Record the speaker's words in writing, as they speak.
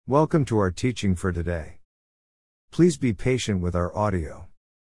Welcome to our teaching for today. Please be patient with our audio.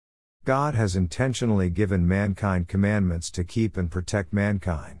 God has intentionally given mankind commandments to keep and protect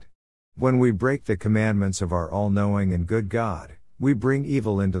mankind. When we break the commandments of our all-knowing and good God, we bring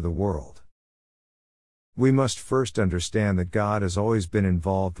evil into the world. We must first understand that God has always been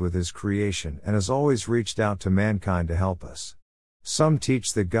involved with His creation and has always reached out to mankind to help us. Some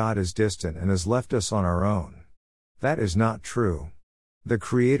teach that God is distant and has left us on our own. That is not true. The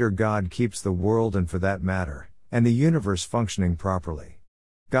Creator God keeps the world and, for that matter, and the universe functioning properly.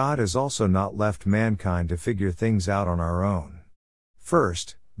 God has also not left mankind to figure things out on our own.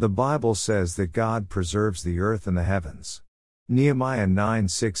 First, the Bible says that God preserves the earth and the heavens. Nehemiah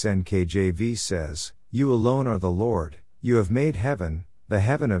 9:6 NKJV says, "You alone are the Lord, you have made heaven, the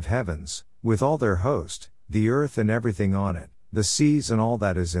heaven of heavens, with all their host, the earth and everything on it, the seas and all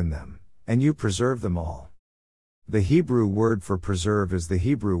that is in them, and you preserve them all." The Hebrew word for preserve is the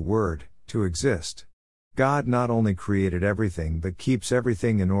Hebrew word, to exist. God not only created everything but keeps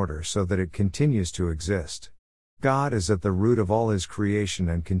everything in order so that it continues to exist. God is at the root of all His creation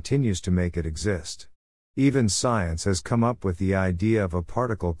and continues to make it exist. Even science has come up with the idea of a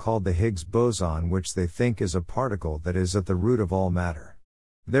particle called the Higgs boson, which they think is a particle that is at the root of all matter.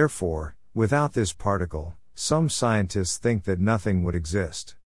 Therefore, without this particle, some scientists think that nothing would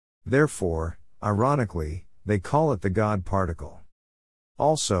exist. Therefore, ironically, they call it the God particle.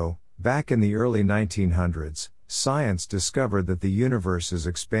 Also, back in the early 1900s, science discovered that the universe is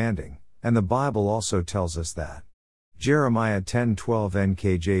expanding, and the Bible also tells us that. Jeremiah 10:12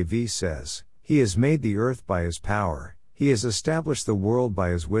 NKJV says, "He has made the earth by His power, He has established the world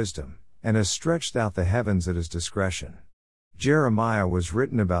by His wisdom, and has stretched out the heavens at His discretion." Jeremiah was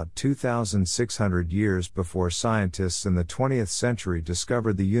written about 2,600 years before scientists in the 20th century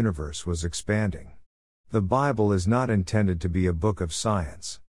discovered the universe was expanding. The Bible is not intended to be a book of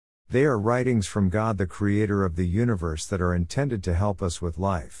science. They are writings from God, the Creator of the universe, that are intended to help us with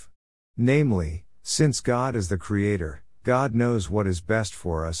life. Namely, since God is the Creator, God knows what is best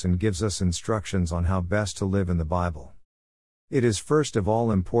for us and gives us instructions on how best to live in the Bible. It is first of all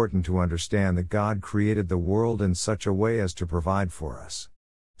important to understand that God created the world in such a way as to provide for us.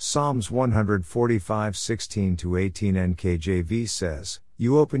 Psalms 145:16-18 NKJV says,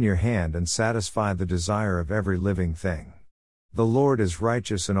 "You open your hand and satisfy the desire of every living thing. The Lord is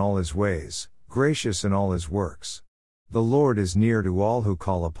righteous in all His ways, gracious in all His works. The Lord is near to all who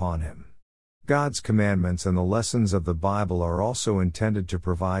call upon Him." God's commandments and the lessons of the Bible are also intended to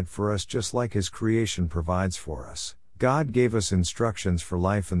provide for us just like His creation provides for us. God gave us instructions for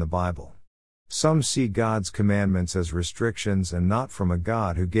life in the Bible. Some see God's commandments as restrictions and not from a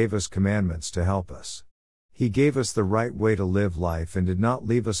God who gave us commandments to help us. He gave us the right way to live life and did not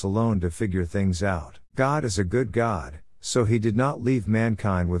leave us alone to figure things out. God is a good God, so He did not leave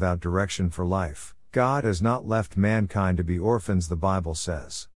mankind without direction for life. God has not left mankind to be orphans, the Bible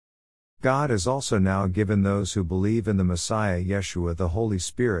says. God has also now given those who believe in the Messiah Yeshua the Holy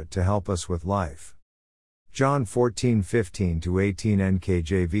Spirit to help us with life. John 14:15-18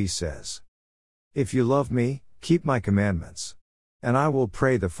 NKJV says, "If you love me, keep my commandments. And I will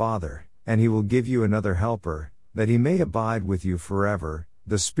pray the Father, and He will give you another helper, that He may abide with you forever,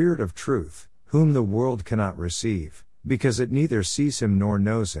 the Spirit of truth, whom the world cannot receive, because it neither sees Him nor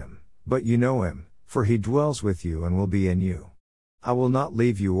knows Him, but you know Him, for He dwells with you and will be in you. I will not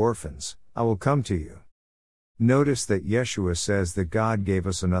leave you orphans, I will come to you." Notice that Yeshua says that God gave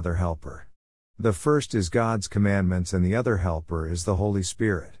us another helper. The first is God's commandments and the other helper is the Holy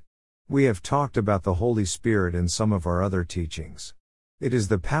Spirit. We have talked about the Holy Spirit in some of our other teachings. It is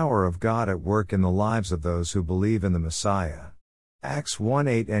the power of God at work in the lives of those who believe in the Messiah. Acts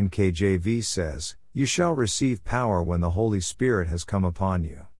 1:8 NKJV says, "You shall receive power when the Holy Spirit has come upon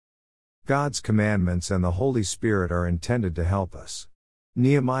you." God's commandments and the Holy Spirit are intended to help us.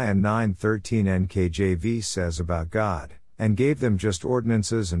 Nehemiah 9:13 NKJV says about God, "And gave them just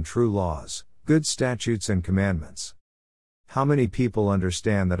ordinances and true laws, good statutes and commandments." How many people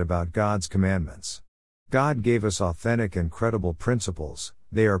understand that about God's commandments? God gave us authentic and credible principles,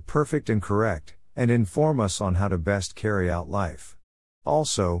 they are perfect and correct, and inform us on how to best carry out life.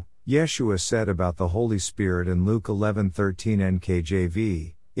 Also, Yeshua said about the Holy Spirit in Luke 11:13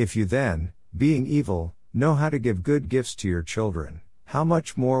 NKJV, "If you then, being evil, know how to give good gifts to your children, how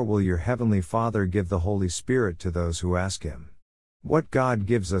much more will your heavenly Father give the Holy Spirit to those who ask Him?" What God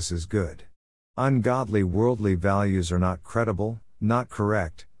gives us is good. Ungodly worldly values are not credible, not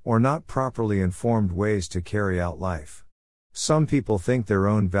correct, or not properly informed ways to carry out life. Some people think their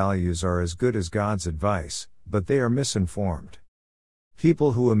own values are as good as God's advice, but they are misinformed.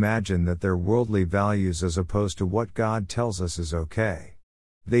 People who imagine that their worldly values as opposed to what God tells us is okay.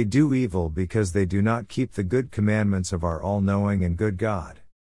 They do evil because they do not keep the good commandments of our all-knowing and good God.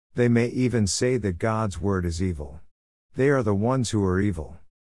 They may even say that God's word is evil. They are the ones who are evil.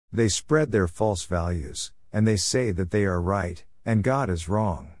 They spread their false values, and they say that they are right, and God is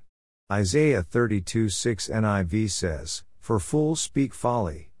wrong. Isaiah 32:6 NIV says, "For fools speak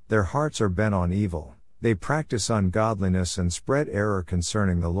folly, their hearts are bent on evil, they practice ungodliness and spread error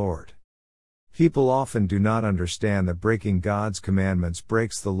concerning the Lord." People often do not understand that breaking God's commandments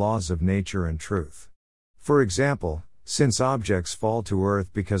breaks the laws of nature and truth. For example, since objects fall to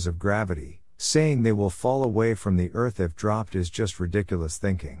earth because of gravity, saying they will fall away from the earth if dropped is just ridiculous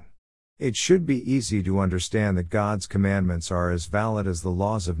thinking. It should be easy to understand that God's commandments are as valid as the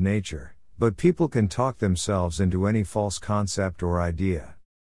laws of nature, but people can talk themselves into any false concept or idea.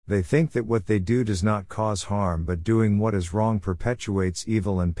 They think that what they do does not cause harm, but doing what is wrong perpetuates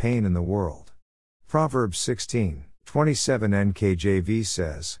evil and pain in the world. Proverbs 16:27 NKJV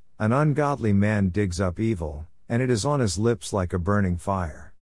says, "An ungodly man digs up evil, and it is on his lips like a burning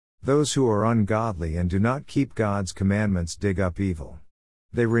fire." Those who are ungodly and do not keep God's commandments dig up evil.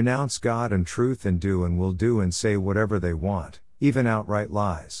 They renounce God and truth and do and will do and say whatever they want, even outright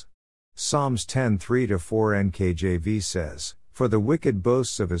lies. Psalms 10:3-4 NKJV says, "For the wicked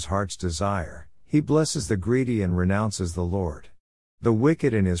boasts of his heart's desire, he blesses the greedy and renounces the Lord. The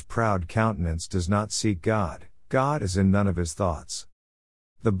wicked in his proud countenance does not seek God, God is in none of his thoughts."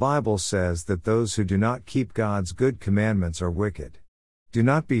 The Bible says that those who do not keep God's good commandments are wicked. Do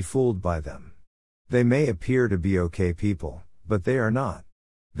not be fooled by them. They may appear to be okay people, but they are not.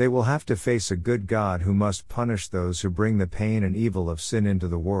 They will have to face a good God who must punish those who bring the pain and evil of sin into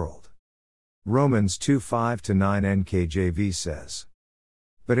the world. Romans 2:5-9 NKJV says,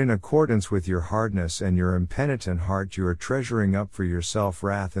 "But in accordance with your hardness and your impenitent heart you are treasuring up for yourself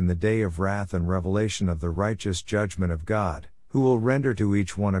wrath in the day of wrath and revelation of the righteous judgment of God, who will render to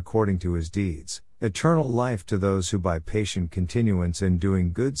each one according to his deeds, eternal life to those who by patient continuance in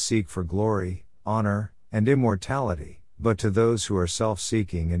doing good seek for glory, honor, and immortality, but to those who are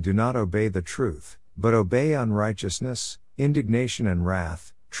self-seeking and do not obey the truth, but obey unrighteousness, indignation and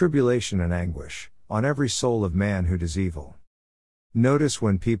wrath, tribulation and anguish, on every soul of man who does evil." Notice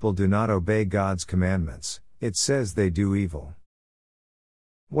when people do not obey God's commandments, it says they do evil.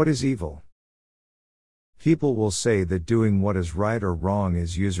 What is evil? People will say that doing what is right or wrong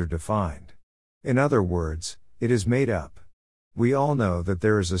is user-defined. In other words, it is made up. We all know that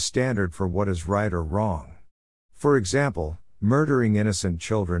there is a standard for what is right or wrong. For example, murdering innocent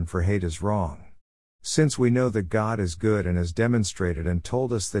children for hate is wrong. Since we know that God is good and has demonstrated and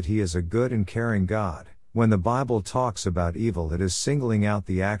told us that He is a good and caring God, when the Bible talks about evil it is singling out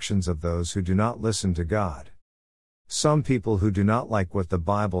the actions of those who do not listen to God. Some people who do not like what the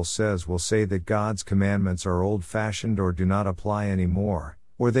Bible says will say that God's commandments are old-fashioned or do not apply anymore,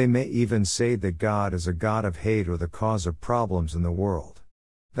 or they may even say that God is a God of hate or the cause of problems in the world.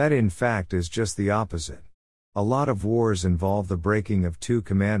 That in fact is just the opposite. A lot of wars involve the breaking of two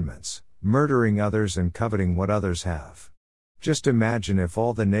commandments, murdering others and coveting what others have. Just imagine if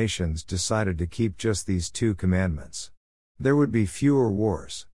all the nations decided to keep just these two commandments. There would be fewer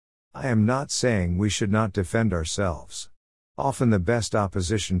wars. I am not saying we should not defend ourselves. Often the best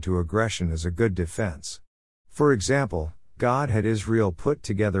opposition to aggression is a good defense. For example, God had Israel put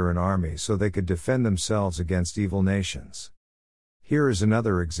together an army so they could defend themselves against evil nations. Here is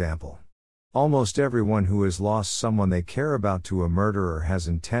another example. Almost everyone who has lost someone they care about to a murderer has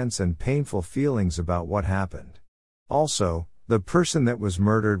intense and painful feelings about what happened. Also, the person that was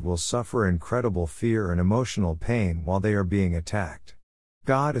murdered will suffer incredible fear and emotional pain while they are being attacked.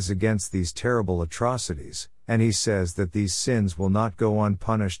 God is against these terrible atrocities, and He says that these sins will not go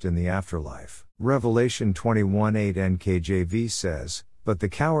unpunished in the afterlife. Revelation 21:8 NKJV says, "But the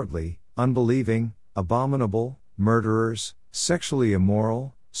cowardly, unbelieving, abominable, murderers, sexually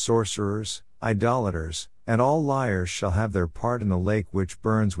immoral, sorcerers, idolaters, and all liars shall have their part in the lake which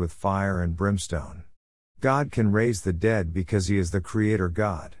burns with fire and brimstone." God can raise the dead because He is the Creator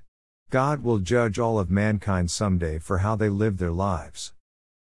God. God will judge all of mankind someday for how they live their lives.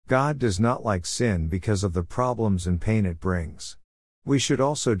 God does not like sin because of the problems and pain it brings. We should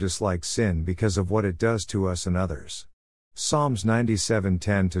also dislike sin because of what it does to us and others. Psalms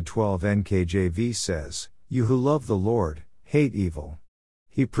 97:10-12 NKJV says, "You who love the Lord, hate evil.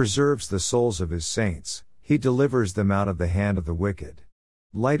 He preserves the souls of His saints, He delivers them out of the hand of the wicked.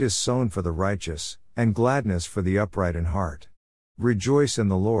 Light is sown for the righteous, and gladness for the upright in heart. Rejoice in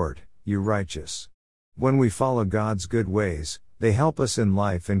the Lord, you righteous." When we follow God's good ways, they help us in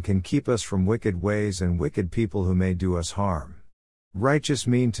life and can keep us from wicked ways and wicked people who may do us harm. Righteous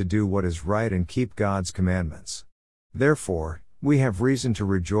mean to do what is right and keep God's commandments. Therefore, We have reason to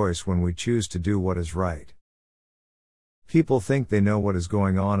rejoice when we choose to do what is right. People think they know what is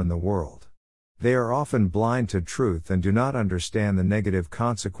going on in the world. They are often blind to truth and do not understand the negative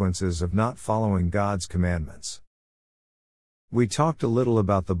consequences of not following God's commandments. We talked a little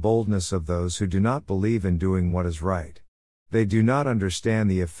about the boldness of those who do not believe in doing what is right. They do not understand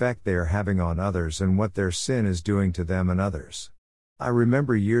the effect they are having on others and what their sin is doing to them and others. I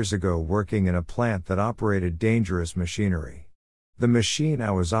remember years ago working in a plant that operated dangerous machinery. The machine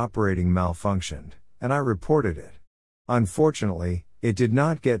I was operating malfunctioned, and I reported it. Unfortunately, it did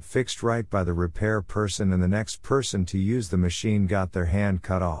not get fixed right by the repair person, and the next person to use the machine got their hand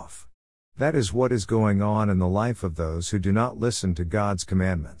cut off. That is what is going on in the life of those who do not listen to God's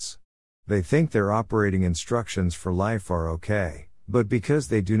commandments. They think their operating instructions for life are okay, but because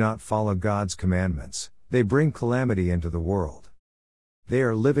they do not follow God's commandments, they bring calamity into the world. They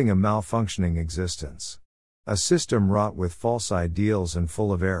are living a malfunctioning existence. A system wrought with false ideals and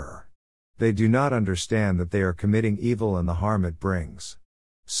full of error. They do not understand that they are committing evil and the harm it brings.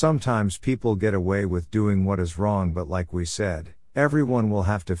 Sometimes people get away with doing what is wrong, but like we said, everyone will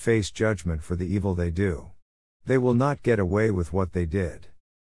have to face judgment for the evil they do. They will not get away with what they did.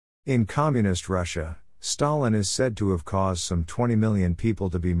 In communist Russia, Stalin is said to have caused some 20 million people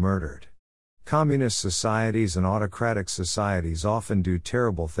to be murdered. Communist societies and autocratic societies often do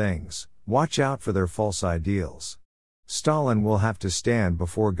terrible things. Watch out for their false ideals. Stalin will have to stand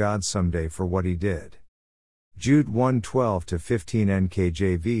before God someday for what he did. Jude 1:12-15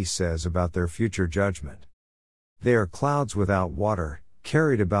 NKJV says about their future judgment. They are clouds without water,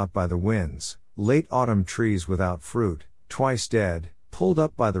 carried about by the winds, late autumn trees without fruit, twice dead, pulled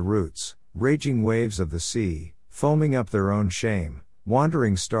up by the roots, raging waves of the sea, foaming up their own shame,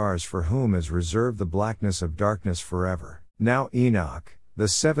 wandering stars for whom is reserved the blackness of darkness forever. Now Enoch, the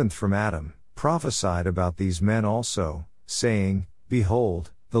seventh from Adam, prophesied about these men also, saying,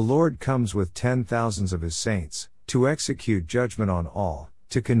 Behold, the Lord comes with 10,000s of his saints, to execute judgment on all,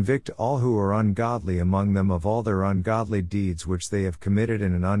 to convict all who are ungodly among them of all their ungodly deeds which they have committed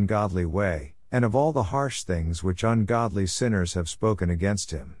in an ungodly way, and of all the harsh things which ungodly sinners have spoken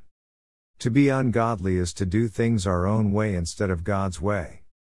against him. To be ungodly is to do things our own way instead of God's way.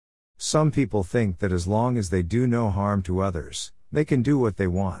 Some people think that as long as they do no harm to others, they can do what they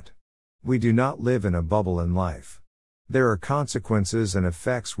want. We do not live in a bubble in life. There are consequences and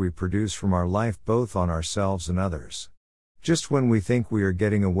effects we produce from our life both on ourselves and others. Just when we think we are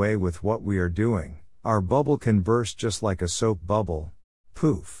getting away with what we are doing, our bubble can burst just like a soap bubble.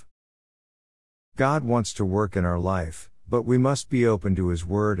 Poof. God wants to work in our life, but we must be open to His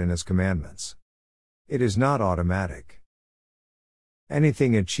Word and His commandments. It is not automatic.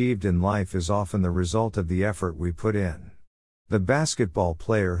 Anything achieved in life is often the result of the effort we put in. The basketball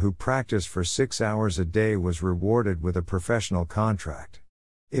player who practiced for 6 hours a day was rewarded with a professional contract.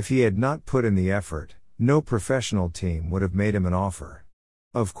 If he had not put in the effort, no professional team would have made him an offer.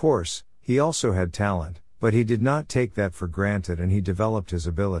 Of course, he also had talent, but he did not take that for granted and he developed his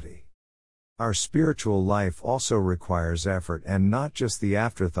ability. Our spiritual life also requires effort and not just the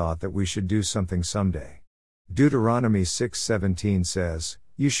afterthought that we should do something someday. Deuteronomy 6:17 says,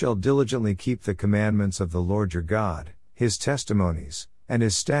 You shall diligently keep the commandments of the Lord your God, His testimonies, and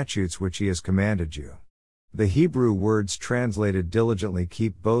His statutes which He has commanded you. The Hebrew words translated diligently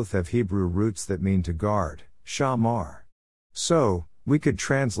keep both have Hebrew roots that mean to guard, shamar. So, we could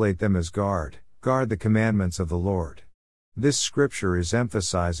translate them as guard the commandments of the Lord. This scripture is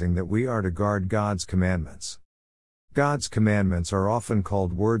emphasizing that we are to guard God's commandments. God's commandments are often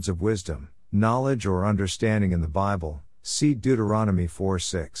called words of wisdom, knowledge or understanding in the Bible, see Deuteronomy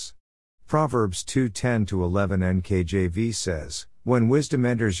 4:6. Proverbs 2:10-11 NKJV says, When wisdom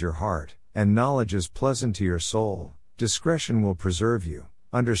enters your heart, and knowledge is pleasant to your soul, discretion will preserve you,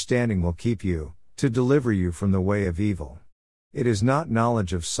 understanding will keep you, to deliver you from the way of evil. It is not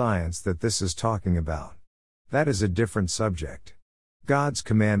knowledge of science that this is talking about. That is a different subject. God's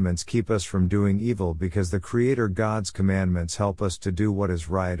commandments keep us from doing evil because the Creator God's commandments help us to do what is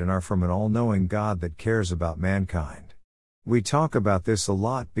right and are from an all-knowing God that cares about mankind. We talk about this a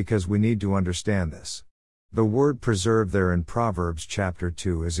lot because we need to understand this. The word preserve there in Proverbs chapter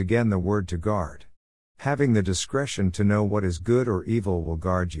 2 is again the word to guard. Having the discretion to know what is good or evil will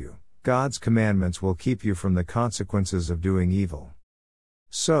guard you. God's commandments will keep you from the consequences of doing evil.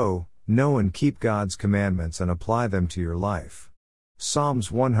 So, know and keep God's commandments and apply them to your life. Psalms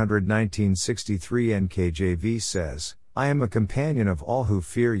 119:63 NKJV says, I am a companion of all who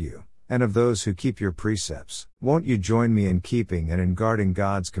fear you, and of those who keep your precepts. Won't you join me in keeping and in guarding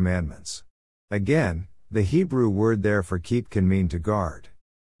God's commandments? Again, the Hebrew word there for keep can mean to guard.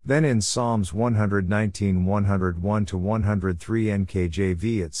 Then in Psalms 119 101-103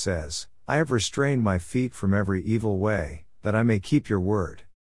 NKJV it says, I have restrained my feet from every evil way, that I may keep your word.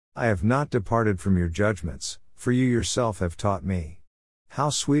 I have not departed from your judgments, for you yourself have taught me.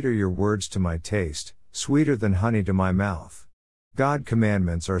 How sweet are your words to my taste, sweeter than honey to my mouth. God's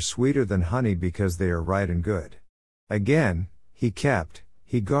commandments are sweeter than honey because they are right and good. Again,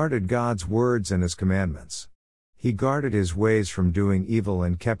 he guarded God's words and his commandments. He guarded his ways from doing evil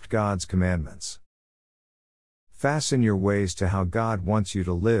and kept God's commandments. Fasten your ways to how God wants you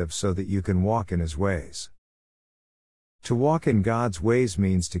to live so that you can walk in his ways. To walk in God's ways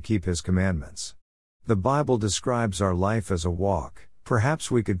means to keep his commandments. The Bible describes our life as a walk,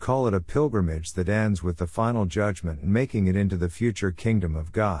 perhaps we could call it a pilgrimage that ends with the final judgment and making it into the future kingdom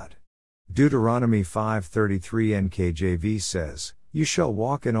of God. Deuteronomy 5:33 NKJV says, You shall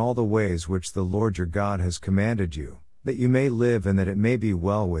walk in all the ways which the Lord your God has commanded you, that you may live and that it may be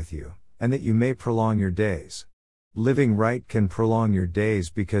well with you, and that you may prolong your days. Living right can prolong your days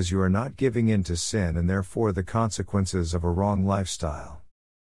because you are not giving in to sin and therefore the consequences of a wrong lifestyle.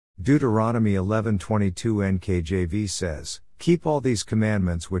 Deuteronomy 11:22 NKJV says, Keep all these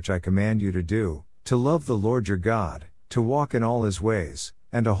commandments which I command you to do, to love the Lord your God, to walk in all his ways,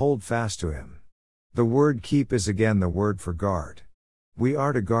 and to hold fast to him. The word keep is again the word for guard. We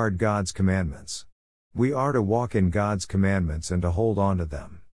are to guard God's commandments. We are to walk in God's commandments and to hold on to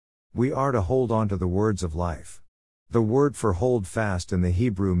them. We are to hold on to the words of life. The word for hold fast in the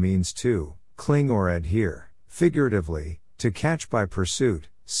Hebrew means to cling or adhere, figuratively, to catch by pursuit,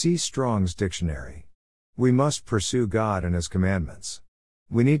 see Strong's Dictionary. We must pursue God and his commandments.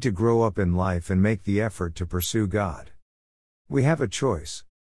 We need to grow up in life and make the effort to pursue God. We have a choice.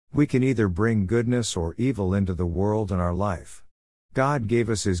 We can either bring goodness or evil into the world and our life. God gave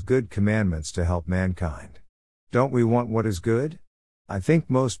us his good commandments to help mankind. Don't we want what is good? I think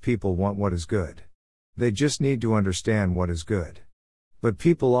most people want what is good. They just need to understand what is good. But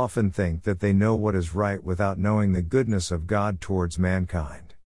people often think that they know what is right without knowing the goodness of God towards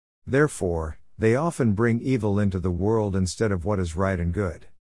mankind. Therefore, they often bring evil into the world instead of what is right and good.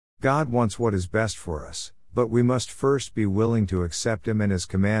 God wants what is best for us, but we must first be willing to accept him and his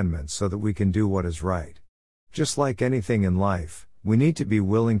commandments so that we can do what is right. Just like anything in life, we need to be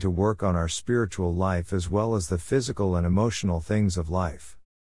willing to work on our spiritual life as well as the physical and emotional things of life.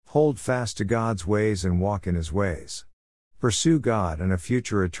 Hold fast to God's ways and walk in his ways. Pursue God and a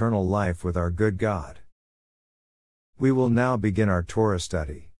future eternal life with our good God. We will now begin our Torah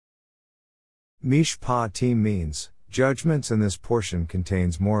study. Mishpatim means judgments, and this portion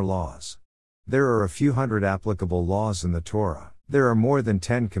contains more laws. There are a few hundred applicable laws in the Torah. There are more than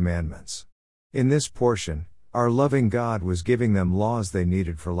 10 commandments. In this portion, our loving God was giving them laws they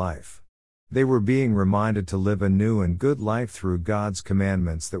needed for life. They were being reminded to live a new and good life through God's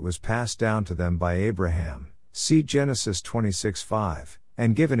commandments that was passed down to them by Abraham, see Genesis 26:5,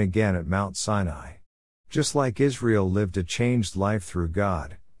 and given again at Mount Sinai. Just like Israel lived a changed life through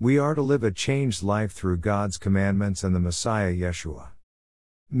God, we are to live a changed life through God's commandments and the Messiah Yeshua.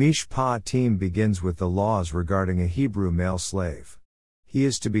 Mishpatim begins with the laws regarding a Hebrew male slave. He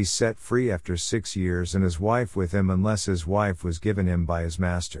is to be set free after 6 years and his wife with him unless his wife was given him by his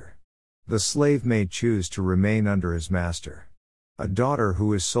master. The slave may choose to remain under his master. A daughter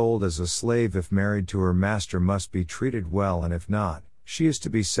who is sold as a slave if married to her master must be treated well, and if not, she is to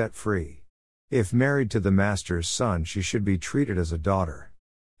be set free. If married to the master's son, she should be treated as a daughter.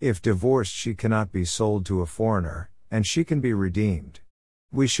 If divorced, she cannot be sold to a foreigner, and she can be redeemed.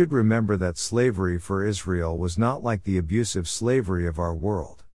 We should remember that slavery for Israel was not like the abusive slavery of our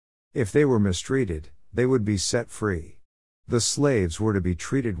world. If they were mistreated, they would be set free. The slaves were to be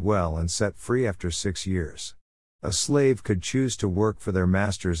treated well and set free after 6 years. A slave could choose to work for their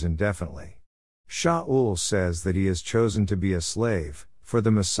masters indefinitely. Shaul says that he has chosen to be a slave for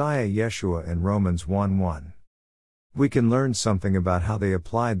the Messiah Yeshua in Romans 1:1. We can learn something about how they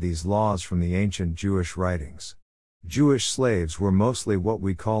applied these laws from the ancient Jewish writings. Jewish slaves were mostly what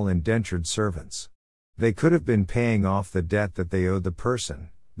we call indentured servants. They could have been paying off the debt that they owed the person,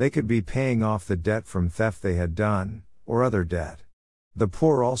 they could be paying off the debt from theft they had done, or other debt. The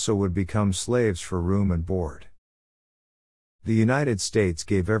poor also would become slaves for room and board. The United States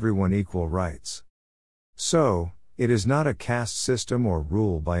gave everyone equal rights. So, it is not a caste system or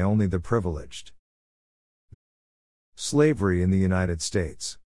rule by only the privileged. Slavery in the United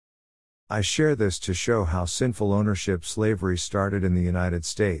States. I share this to show how sinful ownership slavery started in the United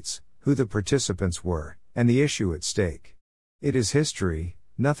States, who the participants were, and the issue at stake. It is history,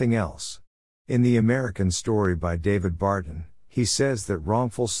 nothing else. In The American Story by David Barton, He says that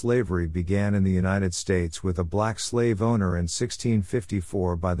wrongful slavery began in the United States with a black slave owner in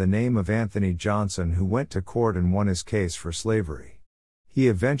 1654 by the name of Anthony Johnson, who went to court and won his case for slavery. He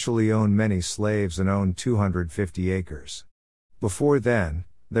eventually owned many slaves and owned 250 acres. Before then,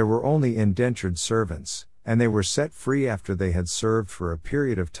 there were only indentured servants, and they were set free after they had served for a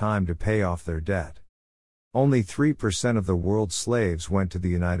period of time to pay off their debt. Only 3% of the world's slaves went to the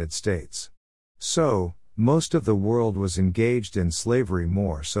United States. So, most of the world was engaged in slavery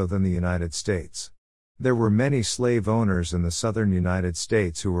more so than the United States. There were many slave owners in the southern United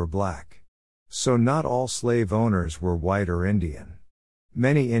States who were black. So not all slave owners were white or Indian.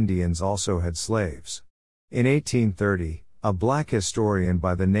 Many Indians also had slaves. In 1830, a black historian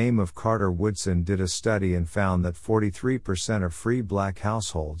by the name of Carter Woodson did a study and found that 43% of free black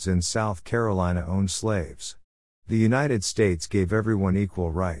households in South Carolina owned slaves. The United States gave everyone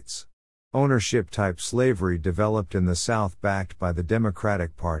equal rights. Ownership-type slavery developed in the South backed by the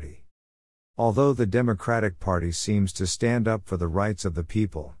Democratic Party. Although the Democratic Party seems to stand up for the rights of the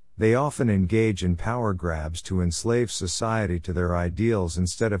people, they often engage in power grabs to enslave society to their ideals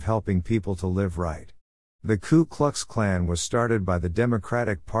instead of helping people to live right. The Ku Klux Klan was started by the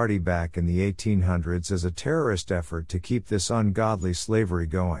Democratic Party back in the 1800s as a terrorist effort to keep this ungodly slavery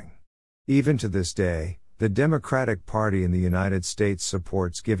going. Even to this day, the Democratic Party in the United States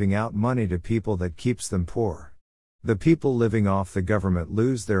supports giving out money to people that keeps them poor. The people living off the government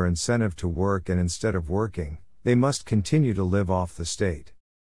lose their incentive to work, and instead of working, they must continue to live off the state.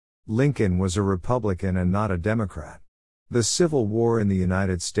 Lincoln was a Republican and not a Democrat. The Civil War in the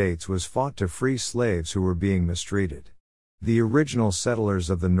United States was fought to free slaves who were being mistreated. The original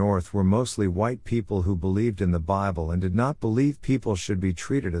settlers of the North were mostly white people who believed in the Bible and did not believe people should be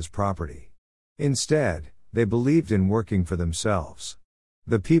treated as property. Instead, they believed in working for themselves.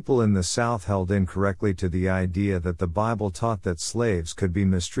 The people in the South held incorrectly to the idea that the Bible taught that slaves could be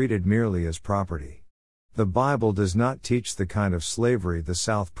mistreated merely as property. The Bible does not teach the kind of slavery the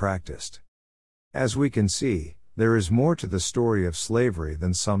South practiced. As we can see, there is more to the story of slavery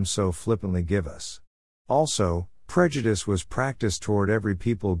than some so flippantly give us. Also, prejudice was practiced toward every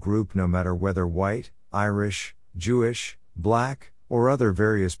people group, no matter whether white, Irish, Jewish, black, or other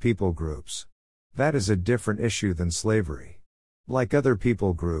various people groups. That is a different issue than slavery. Like other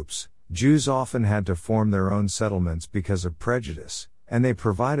people groups, Jews often had to form their own settlements because of prejudice, and they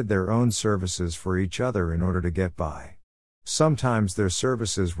provided their own services for each other in order to get by. Sometimes their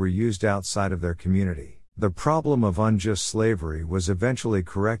services were used outside of their community. The problem of unjust slavery was eventually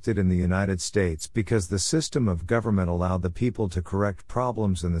corrected in the United States because the system of government allowed the people to correct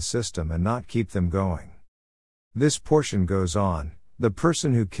problems in the system and not keep them going. This portion goes on. The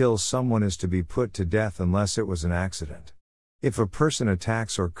person who kills someone is to be put to death unless it was an accident. If a person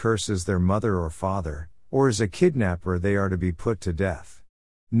attacks or curses their mother or father, or is a kidnapper, they are to be put to death.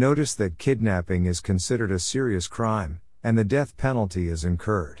 Notice that kidnapping is considered a serious crime, and the death penalty is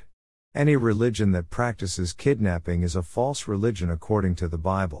incurred. Any religion that practices kidnapping is a false religion according to the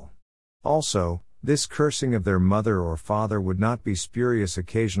Bible. Also, this cursing of their mother or father would not be spurious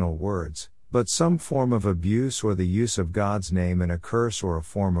occasional words, but some form of abuse or the use of God's name in a curse or a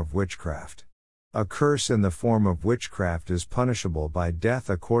form of witchcraft. A curse in the form of witchcraft is punishable by death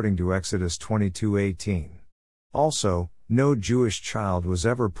according to Exodus 22:18. Also, no Jewish child was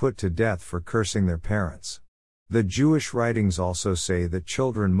ever put to death for cursing their parents. The Jewish writings also say that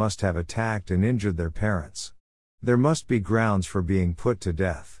children must have attacked and injured their parents. There must be grounds for being put to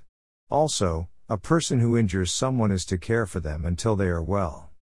death. Also, a person who injures someone is to care for them until they are well.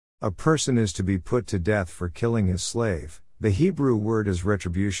 A person is to be put to death for killing his slave. The Hebrew word is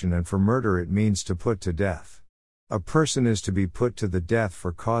retribution, and for murder it means to put to death. A person is to be put to the death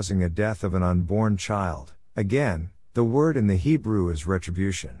for causing a death of an unborn child. Again, the word in the Hebrew is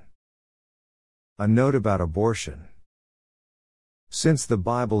retribution. A note about abortion. Since the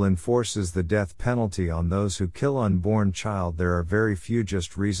Bible enforces the death penalty on those who kill unborn child, there are very few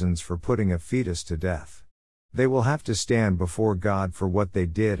just reasons for putting a fetus to death. They will have to stand before God for what they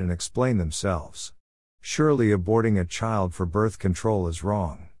did and explain themselves. Surely aborting a child for birth control is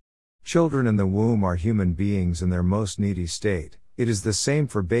wrong. Children in the womb are human beings in their most needy state. It is the same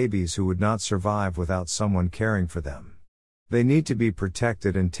for babies who would not survive without someone caring for them. They need to be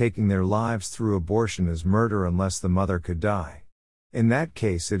protected, and taking their lives through abortion is murder unless the mother could die. In that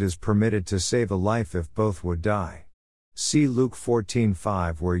case it is permitted to save a life if both would die. See Luke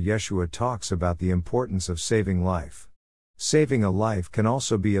 14:5, where Yeshua talks about the importance of saving life. Saving a life can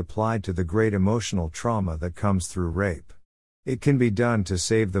also be applied to the great emotional trauma that comes through rape. It can be done to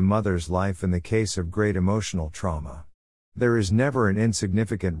save the mother's life in the case of great emotional trauma. There is never an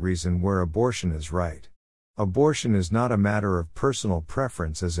insignificant reason where abortion is right. Abortion is not a matter of personal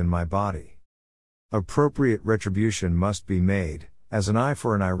preference as in my body. Appropriate retribution must be made, as an eye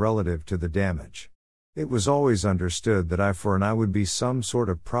for an eye relative to the damage. It was always understood that eye for an eye would be some sort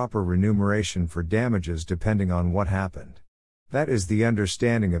of proper remuneration for damages depending on what happened. That is the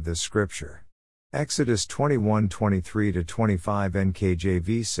understanding of this scripture. Exodus 21:23-25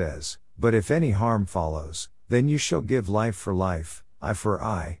 NKJV says, "But if any harm follows, then you shall give life for life, eye for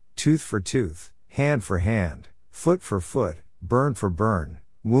eye, tooth for tooth, hand for hand, foot for foot, burn for burn,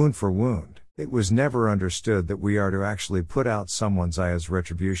 wound for wound." It was never understood that we are to actually put out someone's eye as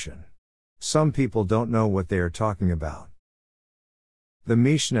retribution. Some people don't know what they are talking about. The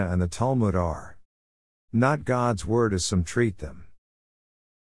Mishnah and the Talmud are not God's word as some treat them.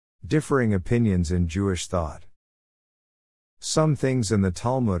 Differing opinions in Jewish thought. Some things in the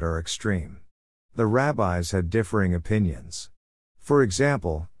Talmud are extreme. The rabbis had differing opinions. For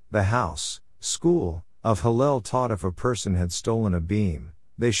example, the house, school, of Hillel taught if a person had stolen a beam,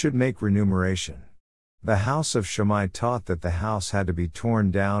 they should make remuneration. The house of Shammai taught that the house had to be torn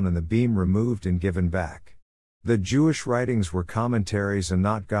down and the beam removed and given back. The Jewish writings were commentaries and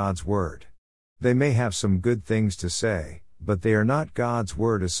not God's word. They may have some good things to say, but they are not God's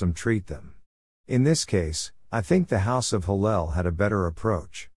word as some treat them. In this case, I think the house of Hillel had a better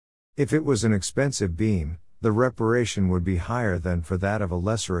approach. If it was an expensive beam, the reparation would be higher than for that of a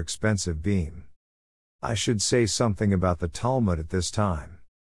lesser expensive beam. I should say something about the Talmud at this time.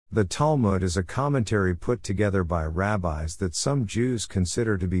 The Talmud is a commentary put together by rabbis that some Jews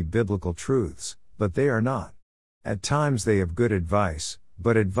consider to be biblical truths, but they are not. At times they have good advice,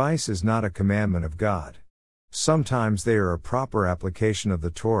 but advice is not a commandment of God. Sometimes they are a proper application of the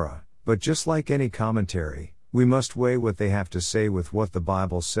Torah, but just like any commentary, we must weigh what they have to say with what the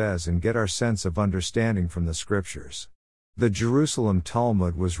Bible says and get our sense of understanding from the scriptures. The Jerusalem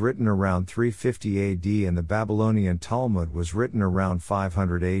Talmud was written around 350 AD and the Babylonian Talmud was written around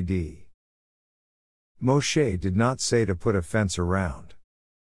 500 AD. Moshe did not say to put a fence around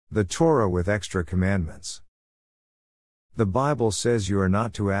the Torah with extra commandments. The Bible says you are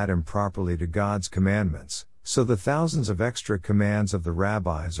not to add improperly to God's commandments, so the thousands of extra commands of the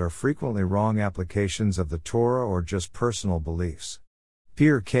rabbis are frequently wrong applications of the Torah or just personal beliefs.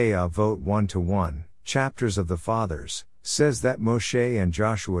 Pirkei Avot 1-1, Chapters of the Fathers, says that Moshe and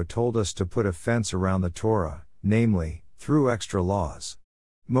Joshua told us to put a fence around the Torah, namely, through extra laws.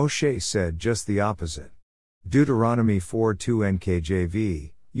 Moshe said just the opposite. Deuteronomy 4:2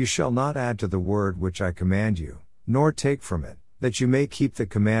 NKJV, "You shall not add to the word which I command you, nor take from it, that you may keep the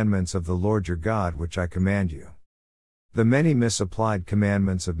commandments of the Lord your God which I command you." The many misapplied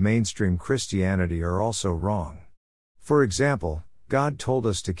commandments of mainstream Christianity are also wrong. For example, God told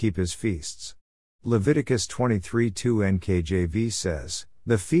us to keep his feasts. Leviticus 23:2 NKJV says,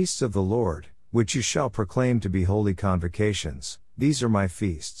 "The feasts of the Lord, which you shall proclaim to be holy convocations, these are my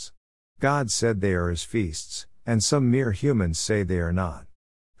feasts." God said they are his feasts, and some mere humans say they are not.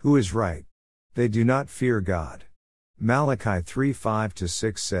 Who is right? They do not fear God. Malachi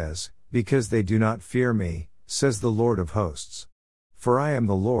 3:5-6 says, "Because they do not fear me, says the Lord of hosts. For I am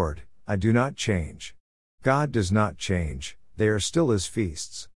the Lord, I do not change." God does not change, they are still his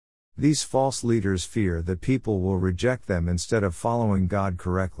feasts. These false leaders fear that people will reject them instead of following God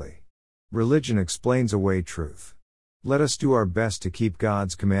correctly. Religion explains away truth. Let us do our best to keep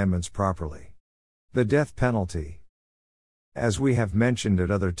God's commandments properly. The death penalty. As we have mentioned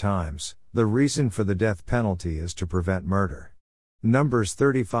at other times, the reason for the death penalty is to prevent murder. Numbers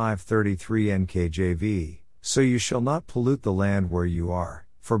 35:33 NKJV, "So you shall not pollute the land where you are,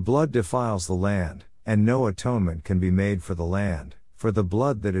 for blood defiles the land, and no atonement can be made for the land, for the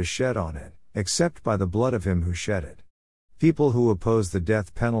blood that is shed on it, except by the blood of him who shed it." People who oppose the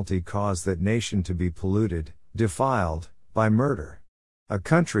death penalty cause that nation to be polluted, defiled, by murder. A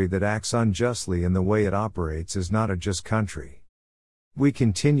country that acts unjustly in the way it operates is not a just country. We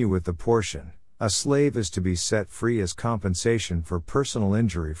continue with the portion. A slave is to be set free as compensation for personal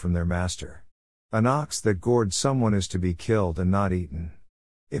injury from their master. An ox that gored someone is to be killed and not eaten.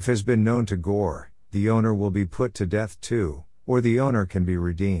 If has been known to gore, the owner will be put to death too, or the owner can be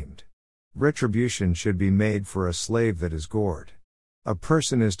redeemed. Retribution should be made for a slave that is gored. A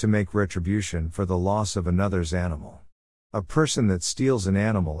person is to make retribution for the loss of another's animal. A person that steals an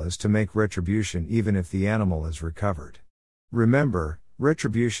animal is to make retribution even if the animal is recovered. Remember,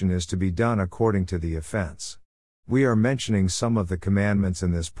 retribution is to be done according to the offense. We are mentioning some of the commandments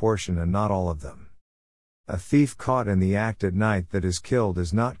in this portion and not all of them. A thief caught in the act at night that is killed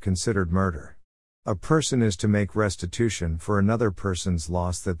is not considered murder. A person is to make restitution for another person's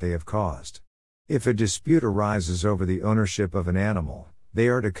loss that they have caused. If a dispute arises over the ownership of an animal, they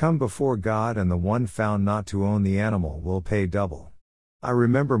are to come before God, and the one found not to own the animal will pay double. I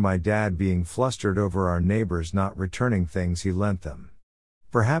remember my dad being flustered over our neighbors not returning things he lent them.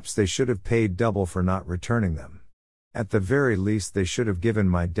 Perhaps they should have paid double for not returning them. At the very least, they should have given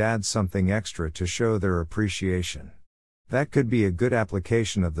my dad something extra to show their appreciation. That could be a good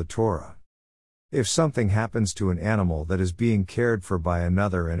application of the Torah. If something happens to an animal that is being cared for by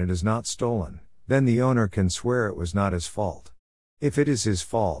another and it is not stolen, then the owner can swear it was not his fault. If it is his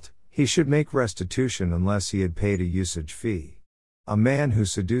fault, he should make restitution unless he had paid a usage fee. A man who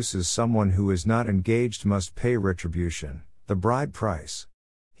seduces someone who is not engaged must pay retribution, the bride price.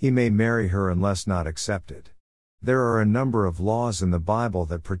 He may marry her unless not accepted. There are a number of laws in the Bible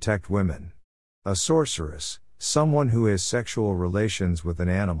that protect women. A sorceress, someone who has sexual relations with an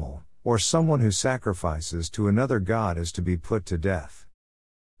animal, or someone who sacrifices to another god is to be put to death.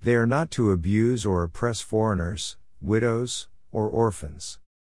 They are not to abuse or oppress foreigners, widows, or orphans.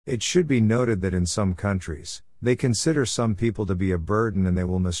 It should be noted that in some countries, they consider some people to be a burden and they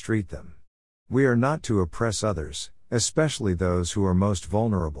will mistreat them. We are not to oppress others, especially those who are most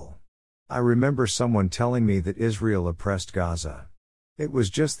vulnerable. I remember someone telling me that Israel oppressed Gaza. It was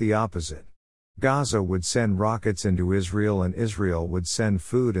just the opposite. Gaza would send rockets into Israel and Israel would send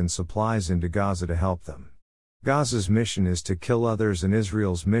food and supplies into Gaza to help them. Gaza's mission is to kill others and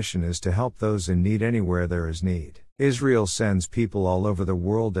Israel's mission is to help those in need anywhere there is need. Israel sends people all over the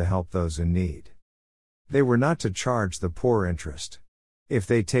world to help those in need. They were not to charge the poor interest. If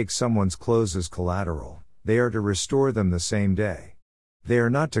they take someone's clothes as collateral, they are to restore them the same day. They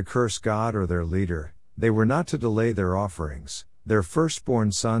are not to curse God or their leader, they were not to delay their offerings, their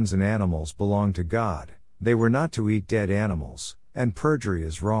firstborn sons and animals belong to God, they were not to eat dead animals, and perjury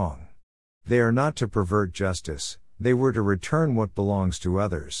is wrong. They are not to pervert justice, they were to return what belongs to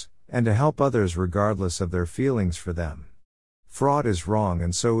others, and to help others regardless of their feelings for them. Fraud is wrong,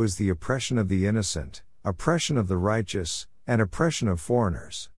 and so is the oppression of the innocent, oppression of the righteous, and oppression of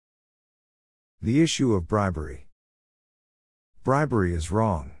foreigners. The issue of bribery. Bribery is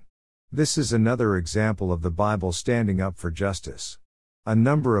wrong. This is another example of the Bible standing up for justice. A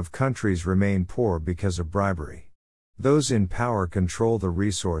number of countries remain poor because of bribery. Those in power control the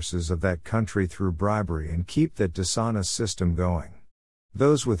resources of that country through bribery and keep that dishonest system going.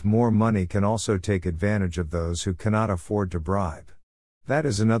 Those with more money can also take advantage of those who cannot afford to bribe. That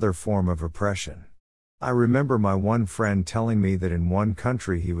is another form of oppression. I remember my one friend telling me that in one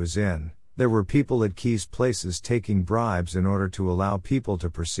country he was in, there were people at key places taking bribes in order to allow people to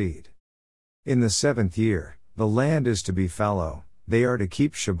proceed. In the 7th year, the land is to be fallow, they are to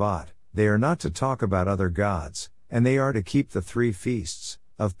keep Shabbat, they are not to talk about other gods, and they are to keep the 3 feasts,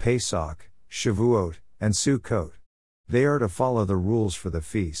 of Pesach, Shavuot, and Sukkot. They are to follow the rules for the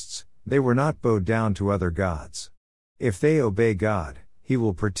feasts, they were not bow down to other gods. If they obey God, He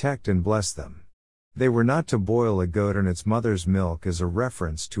will protect and bless them. They were not to boil a goat in its mother's milk as a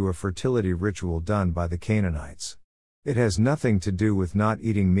reference to a fertility ritual done by the Canaanites. It has nothing to do with not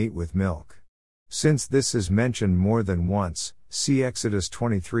eating meat with milk. Since this is mentioned more than once, see Exodus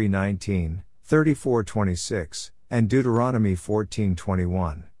 23:19, 34:26, and Deuteronomy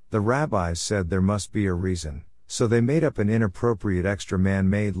 14:21, the rabbis said there must be a reason, so they made up an inappropriate extra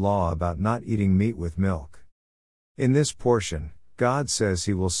man-made law about not eating meat with milk. In this portion, God says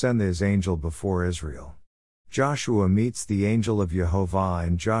He will send His angel before Israel. Joshua meets the angel of Yehovah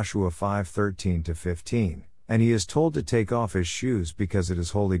in Joshua 5:13-15, and he is told to take off his shoes because it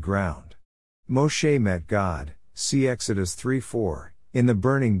is holy ground. Moshe met God, see Exodus 3:4, in the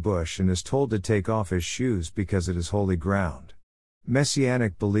burning bush and is told to take off his shoes because it is holy ground.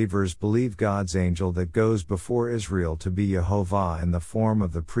 Messianic believers believe God's angel that goes before Israel to be Yehovah in the form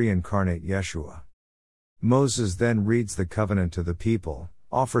of the pre-incarnate Yeshua. Moses then reads the covenant to the people,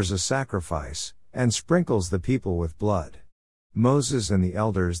 offers a sacrifice, and sprinkles the people with blood. Moses and the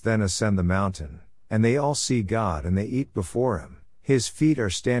elders then ascend the mountain, and they all see God and they eat before Him. His feet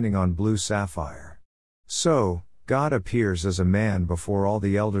are standing on blue sapphire. So, God appears as a man before all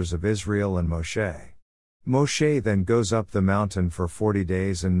the elders of Israel and Moshe. Moshe then goes up the mountain for 40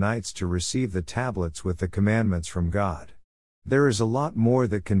 days and nights to receive the tablets with the commandments from God. There is a lot more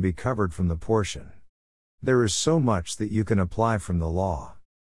that can be covered from the portion. There is so much that you can apply from the law.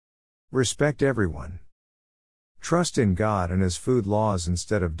 Respect everyone. Trust in God and His food laws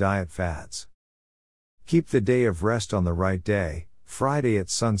instead of diet fads. Keep the day of rest on the right day, Friday at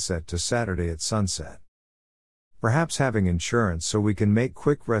sunset to Saturday at sunset. Perhaps having insurance so we can make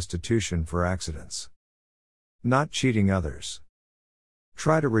quick restitution for accidents. Not cheating others.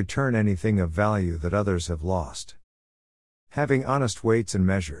 Try to return anything of value that others have lost. Having honest weights and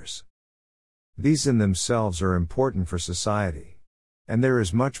measures. These in themselves are important for society. And there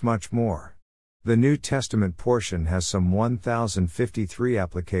is much, much more. The New Testament portion has some 1,053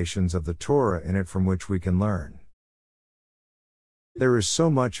 applications of the Torah in it from which we can learn. There is so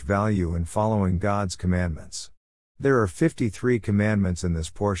much value in following God's commandments. There are 53 commandments in this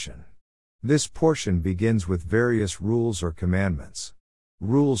portion. This portion begins with various rules or commandments.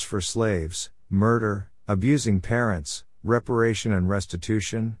 Rules for slaves, murder, abusing parents, reparation and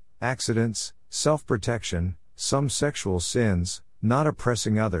restitution, accidents, self-protection, some sexual sins, not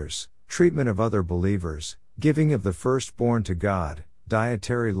oppressing others, treatment of other believers, giving of the firstborn to God,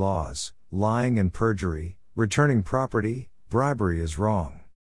 dietary laws, lying and perjury, returning property, bribery is wrong.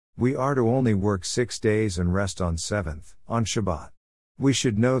 We are to only work 6 days and rest on 7th, on Shabbat. We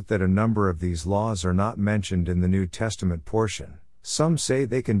should note that a number of these laws are not mentioned in the New Testament portion. Some say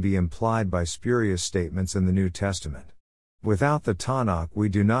they can be implied by spurious statements in the New Testament. Without the Tanakh, we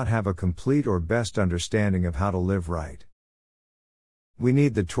do not have a complete or best understanding of how to live right. We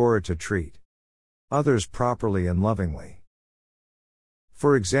need the Torah to treat others properly and lovingly.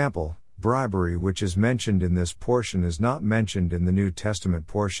 For example, bribery, which is mentioned in this portion, is not mentioned in the New Testament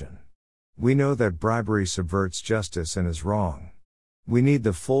portion. We know that bribery subverts justice and is wrong. We need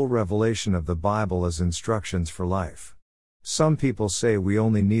the full revelation of the Bible as instructions for life. Some people say we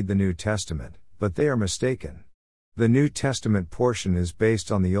only need the New Testament, but they are mistaken. The New Testament portion is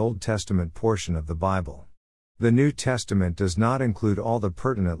based on the Old Testament portion of the Bible. The New Testament does not include all the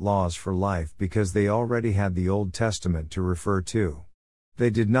pertinent laws for life because they already had the Old Testament to refer to. They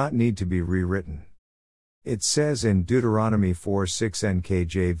did not need to be rewritten. It says in Deuteronomy 4:6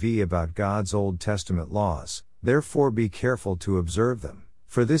 NKJV about God's Old Testament laws, "Therefore be careful to observe them,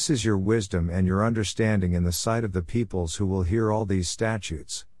 for this is your wisdom and your understanding in the sight of the peoples who will hear all these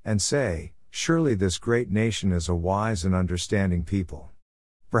statutes, and say, surely this great nation is a wise and understanding people."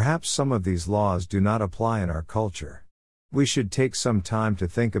 Perhaps some of these laws do not apply in our culture. We should take some time to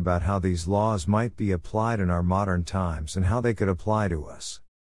think about how these laws might be applied in our modern times and how they could apply to us.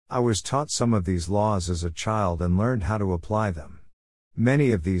 I was taught some of these laws as a child and learned how to apply them.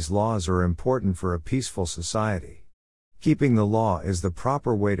 Many of these laws are important for a peaceful society. Keeping the law is the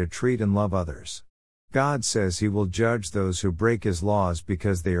proper way to treat and love others. God says He will judge those who break His laws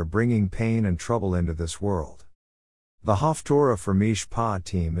because they are bringing pain and trouble into this world. The Haftorah for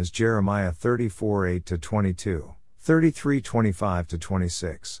Mishpatim is Jeremiah 34:8-22,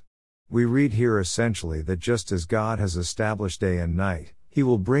 33:25-26. We read here essentially that just as God has established day and night, He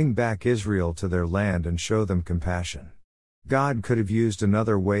will bring back Israel to their land and show them compassion. God could have used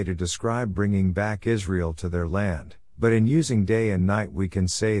another way to describe bringing back Israel to their land, but in using day and night we can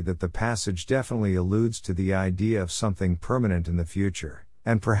say that the passage definitely alludes to the idea of something permanent in the future,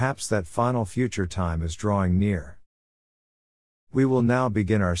 and perhaps that final future time is drawing near. We will now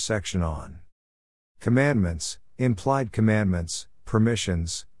begin our section on commandments, implied commandments,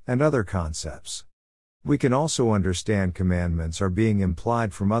 permissions, and other concepts. We can also understand commandments are being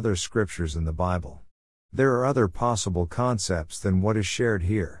implied from other scriptures in the Bible. There are other possible concepts than what is shared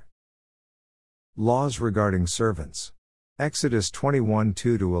here. Laws regarding servants. Exodus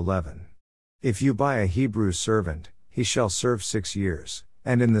 21:2-11. If you buy a Hebrew servant, he shall serve 6 years,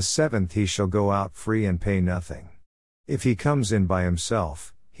 and in the 7th he shall go out free and pay nothing. If he comes in by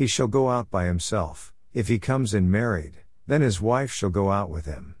himself, he shall go out by himself. If he comes in married, then his wife shall go out with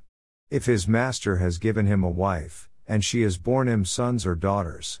him. If his master has given him a wife, and she has borne him sons or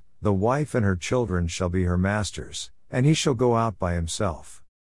daughters, the wife and her children shall be her master's, and he shall go out by himself.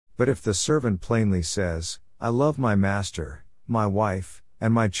 But if the servant plainly says, I love my master, my wife,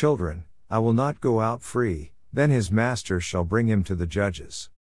 and my children, I will not go out free, then his master shall bring him to the judges.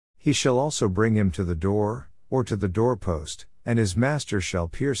 He shall also bring him to the door, or to the doorpost, and his master shall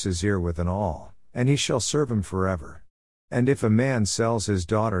pierce his ear with an awl, and he shall serve him forever. And if a man sells his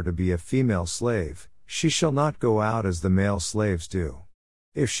daughter to be a female slave, she shall not go out as the male slaves do.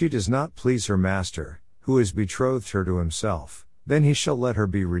 If she does not please her master, who has betrothed her to himself, then he shall let her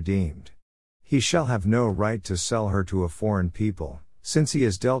be redeemed. He shall have no right to sell her to a foreign people, since he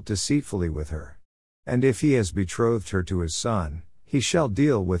has dealt deceitfully with her. And if he has betrothed her to his son, he shall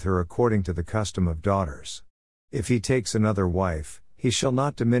deal with her according to the custom of daughters. If he takes another wife, he shall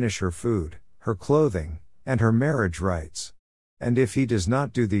not diminish her food, her clothing, and her marriage rights. And if he does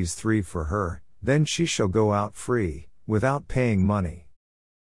not do these 3 for her, then she shall go out free, without paying money.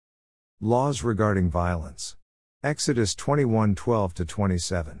 Laws regarding violence. Exodus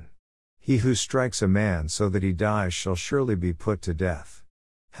 21:12-27. He who strikes a man so that he dies shall surely be put to death.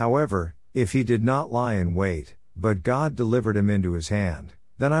 However, if he did not lie in wait, but God delivered him into his hand,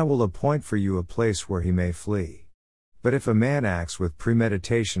 then I will appoint for you a place where he may flee. But if a man acts with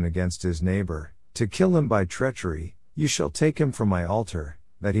premeditation against his neighbor, to kill him by treachery, you shall take him from my altar,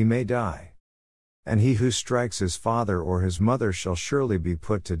 that he may die. And he who strikes his father or his mother shall surely be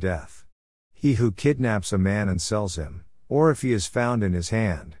put to death. He who kidnaps a man and sells him, or if he is found in his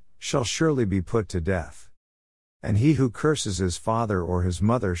hand, shall surely be put to death. And he who curses his father or his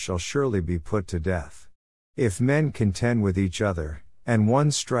mother shall surely be put to death. If men contend with each other, and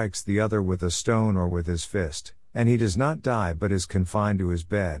one strikes the other with a stone or with his fist, and he does not die but is confined to his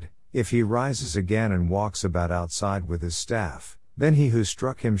bed, if he rises again and walks about outside with his staff, then he who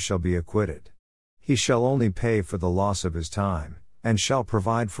struck him shall be acquitted. He shall only pay for the loss of his time, and shall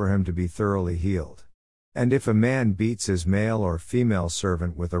provide for him to be thoroughly healed. And if a man beats his male or female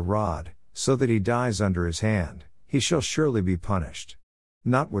servant with a rod, so that he dies under his hand, he shall surely be punished.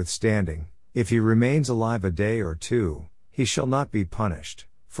 Notwithstanding, if he remains alive a day or two, he shall not be punished,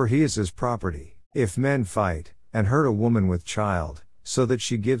 for he is his property. If men fight, and hurt a woman with child, so that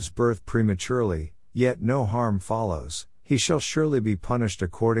she gives birth prematurely, yet no harm follows, he shall surely be punished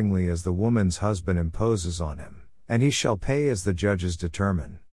accordingly as the woman's husband imposes on him, and he shall pay as the judges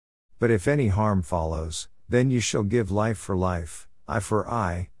determine. But if any harm follows, then you shall give life for life, eye for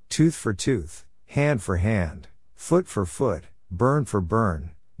eye, tooth for tooth, hand for hand, foot for foot, burn for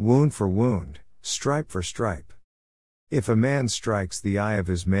burn, wound for wound, stripe for stripe. If a man strikes the eye of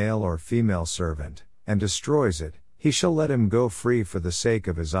his male or female servant, and destroys it, he shall let him go free for the sake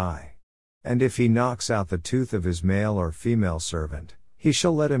of his eye. And if he knocks out the tooth of his male or female servant, he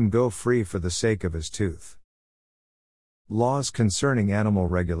shall let him go free for the sake of his tooth. Laws concerning animal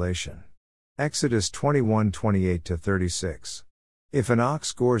regulation. Exodus 21:28-36. If an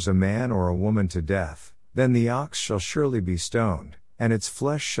ox gores a man or a woman to death, then the ox shall surely be stoned, and its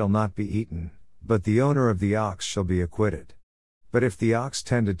flesh shall not be eaten, but the owner of the ox shall be acquitted. But if the ox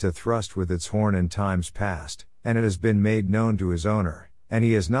tended to thrust with its horn in times past, and it has been made known to his owner, and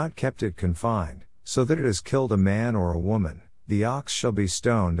he has not kept it confined, so that it has killed a man or a woman, the ox shall be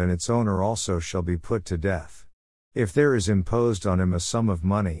stoned and its owner also shall be put to death. If there is imposed on him a sum of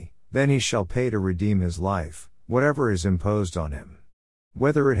money, then he shall pay to redeem his life, whatever is imposed on him.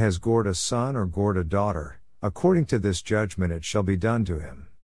 Whether it has gored a son or gored a daughter, according to this judgment it shall be done to him.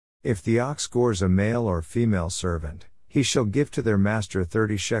 If the ox gores a male or female servant, he shall give to their master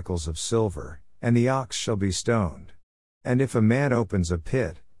 30 shekels of silver, and the ox shall be stoned. And if a man opens a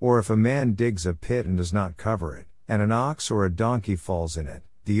pit, or if a man digs a pit and does not cover it, and an ox or a donkey falls in it,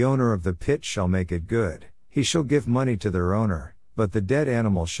 the owner of the pit shall make it good, he shall give money to their owner, but the dead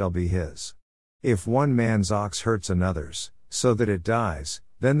animal shall be his. If one man's ox hurts another's, so that it dies,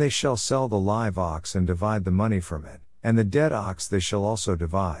 then they shall sell the live ox and divide the money from it, and the dead ox they shall also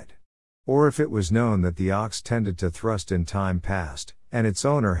divide. Or if it was known that the ox tended to thrust in time past, and its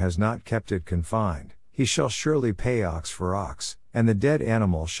owner has not kept it confined, he shall surely pay ox for ox, and the dead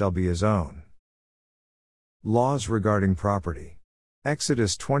animal shall be his own. Laws regarding property.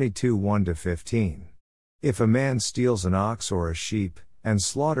 Exodus 22:1-15. If a man steals an ox or a sheep, and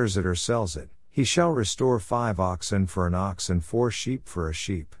slaughters it or sells it, he shall restore 5 oxen for an ox and 4 sheep for a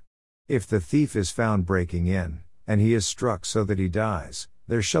sheep. If the thief is found breaking in, and he is struck so that he dies,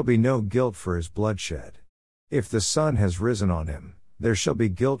 there shall be no guilt for his bloodshed. If the sun has risen on him, there shall be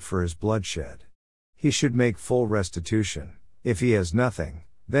guilt for his bloodshed. He should make full restitution. If he has nothing,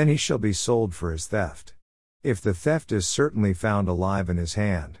 then he shall be sold for his theft. If the theft is certainly found alive in his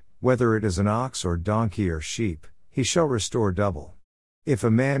hand, whether it is an ox or donkey or sheep, he shall restore double. If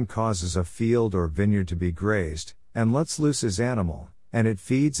a man causes a field or vineyard to be grazed, and lets loose his animal, and it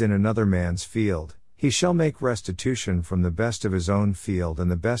feeds in another man's field, he shall make restitution from the best of his own field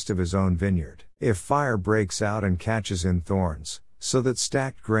and the best of his own vineyard. If fire breaks out and catches in thorns, so that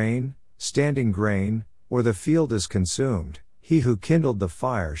stacked grain, standing grain, or the field is consumed, he who kindled the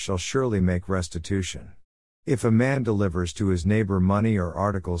fire shall surely make restitution. If a man delivers to his neighbor money or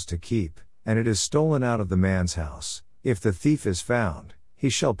articles to keep, and it is stolen out of the man's house, if the thief is found, he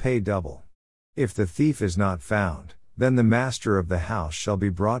shall pay double. If the thief is not found, then the master of the house shall be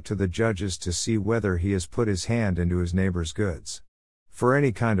brought to the judges to see whether he has put his hand into his neighbor's goods. For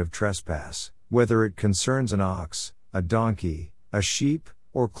any kind of trespass, whether it concerns an ox, a donkey, a sheep,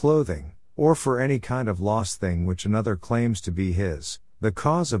 or clothing, or for any kind of lost thing which another claims to be his, the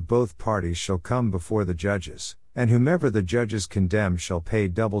cause of both parties shall come before the judges, and whomever the judges condemn shall pay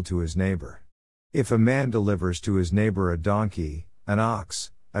double to his neighbor. If a man delivers to his neighbor a donkey, an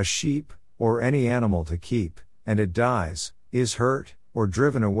ox, a sheep, or any animal to keep, and it dies, is hurt, or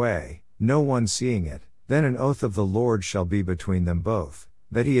driven away, no one seeing it, then an oath of the Lord shall be between them both,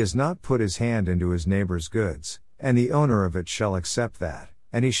 that he has not put his hand into his neighbor's goods, and the owner of it shall accept that,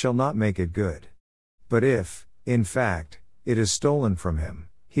 and he shall not make it good. But if, in fact, it is stolen from him,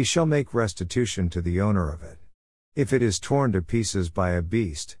 he shall make restitution to the owner of it. If it is torn to pieces by a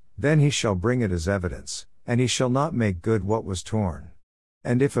beast, then he shall bring it as evidence, and he shall not make good what was torn.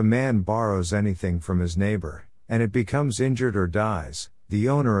 And if a man borrows anything from his neighbor, and it becomes injured or dies, the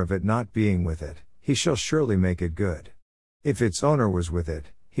owner of it not being with it, he shall surely make it good. If its owner was with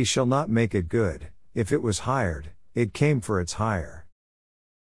it, he shall not make it good. If it was hired, it came for its hire.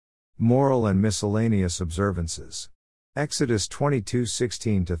 Moral and miscellaneous observances. Exodus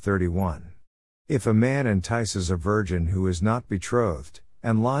 22:16-31. If a man entices a virgin who is not betrothed,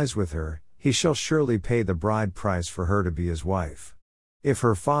 and lies with her, he shall surely pay the bride price for her to be his wife. If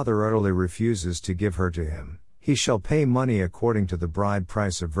her father utterly refuses to give her to him, he shall pay money according to the bride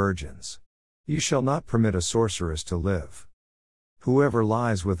price of virgins. You shall not permit a sorceress to live. Whoever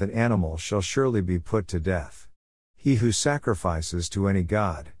lies with an animal shall surely be put to death. He who sacrifices to any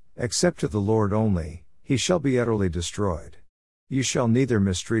god, except to the Lord only, he shall be utterly destroyed. You shall neither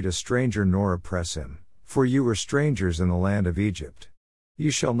mistreat a stranger nor oppress him, for you were strangers in the land of Egypt. You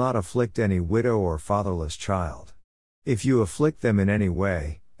shall not afflict any widow or fatherless child. If you afflict them in any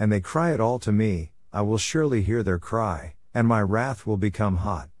way, and they cry at all to me, I will surely hear their cry, and my wrath will become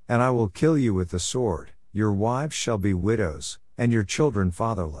hot, and I will kill you with the sword. Your wives shall be widows, and your children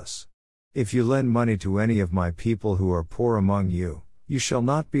fatherless. If you lend money to any of my people who are poor among you, you shall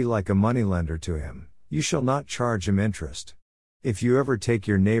not be like a moneylender to him, you shall not charge him interest. If you ever take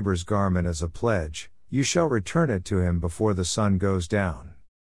your neighbor's garment as a pledge, you shall return it to him before the sun goes down.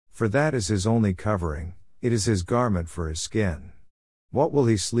 For that is his only covering, it is his garment for his skin. What will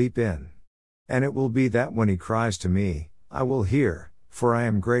he sleep in? And it will be that when he cries to me, I will hear, for I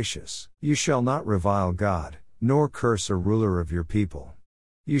am gracious. You shall not revile God, nor curse a ruler of your people.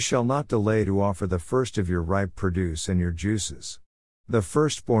 You shall not delay to offer the first of your ripe produce and your juices. The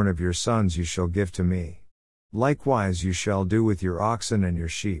firstborn of your sons you shall give to me. Likewise you shall do with your oxen and your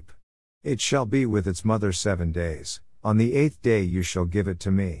sheep. It shall be with its mother 7 days, on the 8th day you shall give it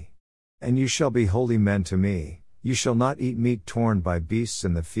to me. And you shall be holy men to me, you shall not eat meat torn by beasts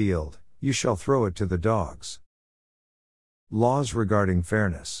in the field, you shall throw it to the dogs. Laws regarding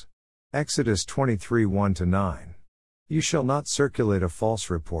fairness. Exodus 23:1-9. You shall not circulate a false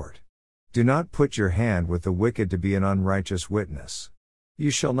report. Do not put your hand with the wicked to be an unrighteous witness. You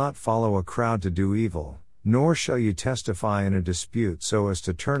shall not follow a crowd to do evil, nor shall you testify in a dispute so as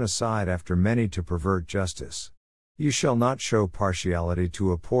to turn aside after many to pervert justice. You shall not show partiality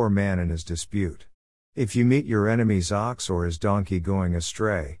to a poor man in his dispute. If you meet your enemy's ox or his donkey going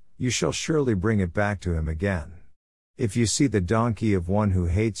astray, you shall surely bring it back to him again. If you see the donkey of one who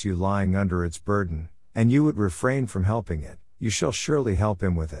hates you lying under its burden, and you would refrain from helping it, you shall surely help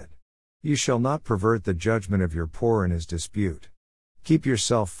him with it. You shall not pervert the judgment of your poor in his dispute. Keep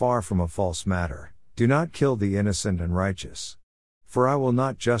yourself far from a false matter. Do not kill the innocent and righteous. For I will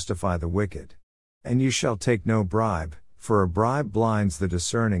not justify the wicked. And you shall take no bribe, for a bribe blinds the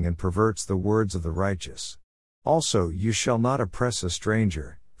discerning and perverts the words of the righteous. Also you shall not oppress a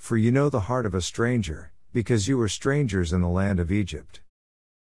stranger, for you know the heart of a stranger, because you were strangers in the land of Egypt.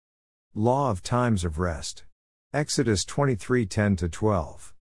 Law of times of rest. Exodus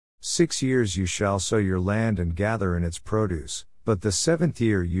 23:10-12. 6 years you shall sow your land and gather in its produce, but the 7th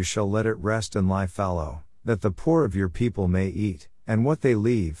year you shall let it rest and lie fallow, that the poor of your people may eat, and what they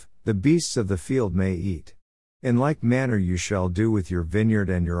leave, the beasts of the field may eat. In like manner you shall do with your vineyard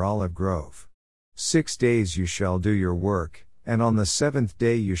and your olive grove. 6 days you shall do your work, and on the 7th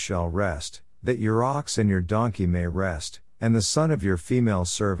day you shall rest, that your ox and your donkey may rest, and the son of your female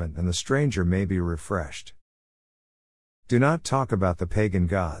servant and the stranger may be refreshed. Do not talk about the pagan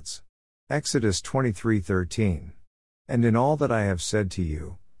gods. Exodus 23:13. And in all that I have said to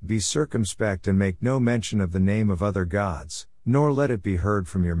you, be circumspect and make no mention of the name of other gods, nor let it be heard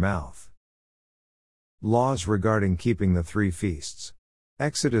from your mouth. Laws regarding keeping the 3 feasts.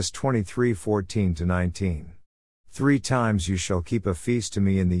 Exodus 23:14-19. 3 times you shall keep a feast to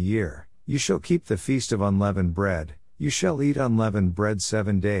me in the year. You shall keep the feast of unleavened bread. You shall eat unleavened bread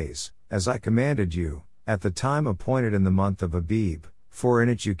 7 days, as I commanded you, at the time appointed in the month of Abib, for in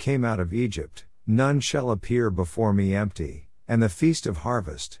it you came out of Egypt. None shall appear before me empty, and the feast of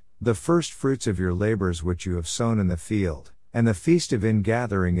harvest, the first fruits of your labors which you have sown in the field, and the feast of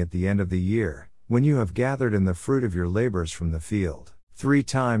ingathering at the end of the year, when you have gathered in the fruit of your labors from the field. 3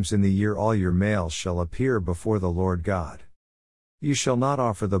 times in the year all your males shall appear before the Lord God. You shall not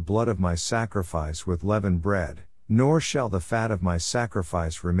offer the blood of my sacrifice with leavened bread, nor shall the fat of my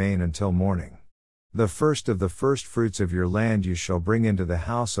sacrifice remain until morning. The first of the first fruits of your land you shall bring into the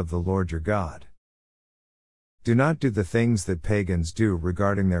house of the Lord your God. Do not do the things that pagans do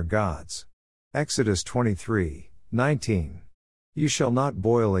regarding their gods. Exodus 23:19. You shall not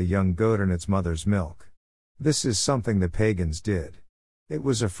boil a young goat in its mother's milk. This is something the pagans did. It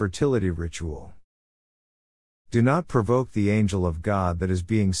was a fertility ritual. Do not provoke the angel of God that is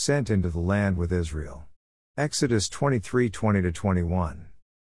being sent into the land with Israel. Exodus 23:20-21.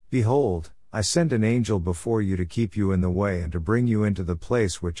 Behold, I send an angel before you to keep you in the way and to bring you into the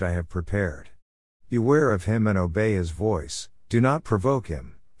place which I have prepared. Beware of him and obey his voice, do not provoke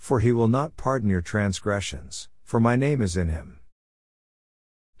him, for he will not pardon your transgressions, for my name is in him.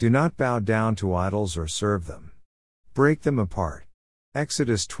 Do not bow down to idols or serve them. Break them apart.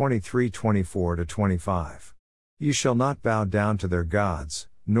 Exodus 23:24-25. You shall not bow down to their gods,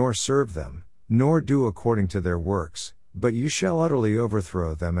 nor serve them, nor do according to their works, but you shall utterly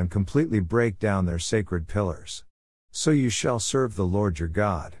overthrow them and completely break down their sacred pillars. So you shall serve the Lord your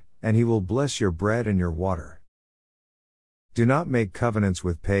God, and he will bless your bread and your water. Do not make covenants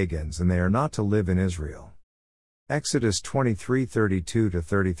with pagans, and they are not to live in Israel. Exodus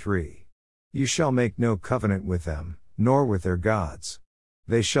 23:32-33. You shall make no covenant with them, nor with their gods.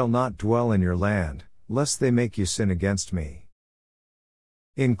 They shall not dwell in your land, lest they make you sin against me.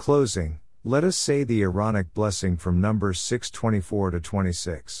 In closing, let us say the Aaronic blessing from Numbers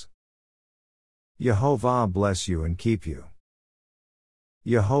 6:24-26. Yehovah bless you and keep you.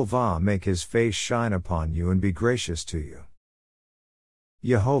 Yehovah make his face shine upon you and be gracious to you.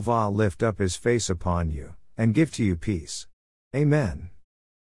 Yehovah lift up his face upon you, and give to you peace. Amen.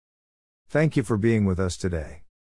 Thank you for being with us today.